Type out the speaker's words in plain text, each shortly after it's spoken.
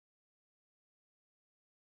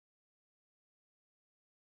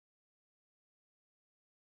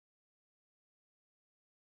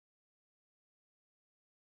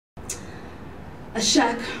A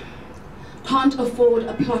shack can't afford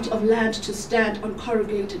a plot of land to stand on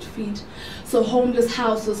corrugated feet. So homeless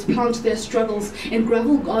houses plant their struggles in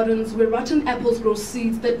gravel gardens where rotten apples grow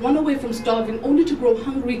seeds that run away from starving only to grow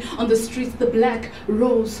hungry on the streets. The black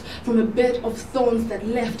rose from a bed of thorns that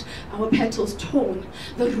left our petals torn.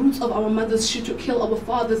 The roots of our mothers shoot to kill our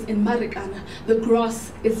fathers in Marikana. The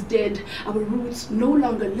grass is dead. Our roots no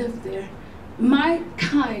longer live there. My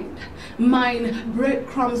kind, mine,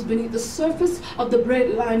 breadcrumbs beneath the surface of the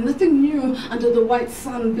bread line. Nothing new under the white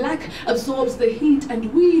sun. Black absorbs the heat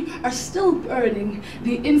and we are still burning.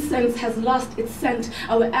 The incense has lost its scent,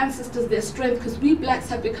 our ancestors their strength, because we blacks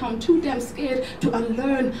have become too damn scared to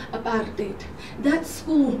unlearn apartheid. That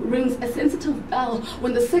school rings a sensitive bell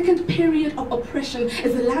when the second period of oppression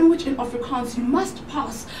is a language in Afrikaans you must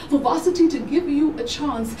pass for varsity to give you a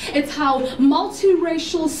chance. It's how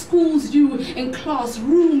multiracial schools you in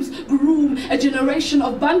classrooms groom a generation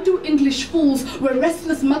of Bantu English fools where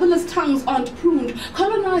restless motherless tongues aren't pruned,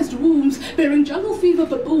 colonized wombs bearing jungle fever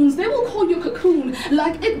baboons. They will call you cocoon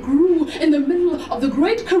like it grew in the middle of the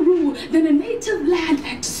great Karoo. Then a native land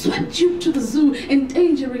act swept you to the zoo,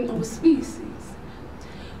 endangering our species.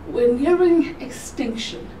 We're nearing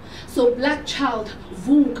extinction, so black child,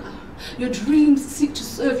 Vundla. Your dreams seek to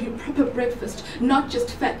serve you proper breakfast, not just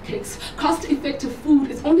fat cakes. Cost-effective food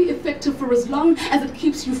is only effective for as long as it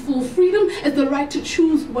keeps you full. Freedom is the right to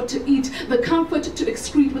choose what to eat, the comfort to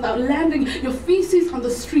excrete without landing your feces on the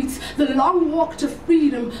streets. The long walk to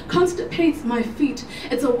freedom constipates my feet.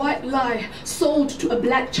 It's a white lie sold to a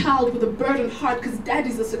black child with a burdened heart because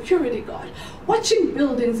daddy's a security guard. Watching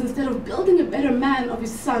buildings instead of building a better man of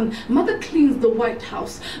his son. Mother cleans the White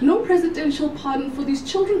House. No presidential pardon for these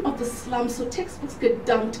children of the slums, so textbooks get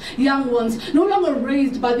dumped. Young ones no longer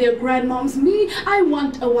raised by their grandmoms. Me, I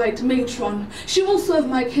want a white matron. She will serve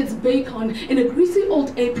my kids bacon in a greasy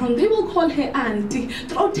old apron. They will call her auntie,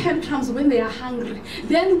 throw tantrums when they are hungry.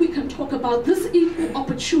 Then we can talk about this equal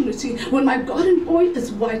opportunity when my garden boy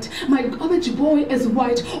is white, my garbage boy is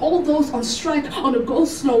white. All those on strike on a go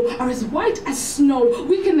slow are as white as snow.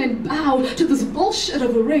 We can then bow to this bullshit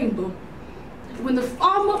of a rainbow. When the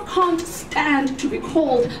farmer can't stand to be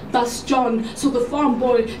called Bus John, so the farm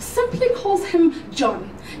boy simply calls him John.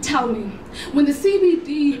 Tell me, when the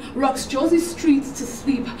CBD rocks Jersey streets to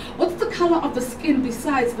sleep, what's the color of the skin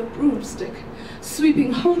besides the broomstick?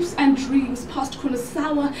 Sweeping hopes and dreams past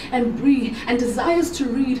Kunasawa and Brie, and desires to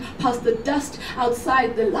read past the dust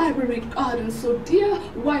outside the library garden. So dear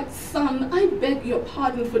white sun, I beg your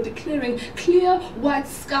pardon for declaring clear white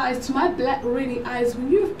skies to my black rainy eyes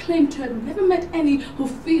when you have claimed to have never met any who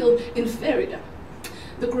feel inferior.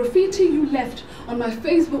 The graffiti you left on my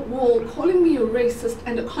Facebook wall calling me a racist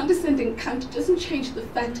and a condescending cunt doesn't change the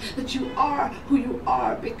fact that you are who you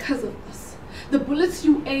are because of us. The bullets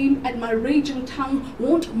you aim at my raging tongue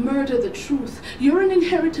won't murder the truth. You're an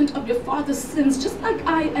inheritant of your father's sins, just like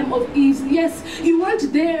I am of Eve's. Yes, you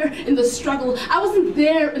weren't there in the struggle. I wasn't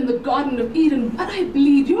there in the Garden of Eden, but I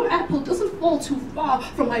bleed. Your apple doesn't fall too far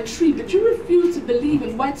from my tree, but you refuse to believe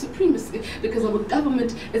in white supremacy because our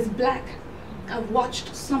government is black. I've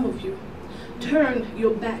watched some of you turn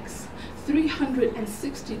your backs.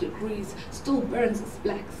 360 degrees still burns us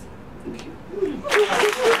blacks. Thank you.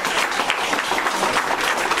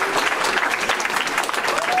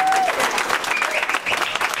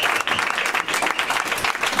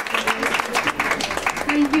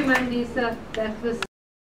 Thank you, Mandi. That was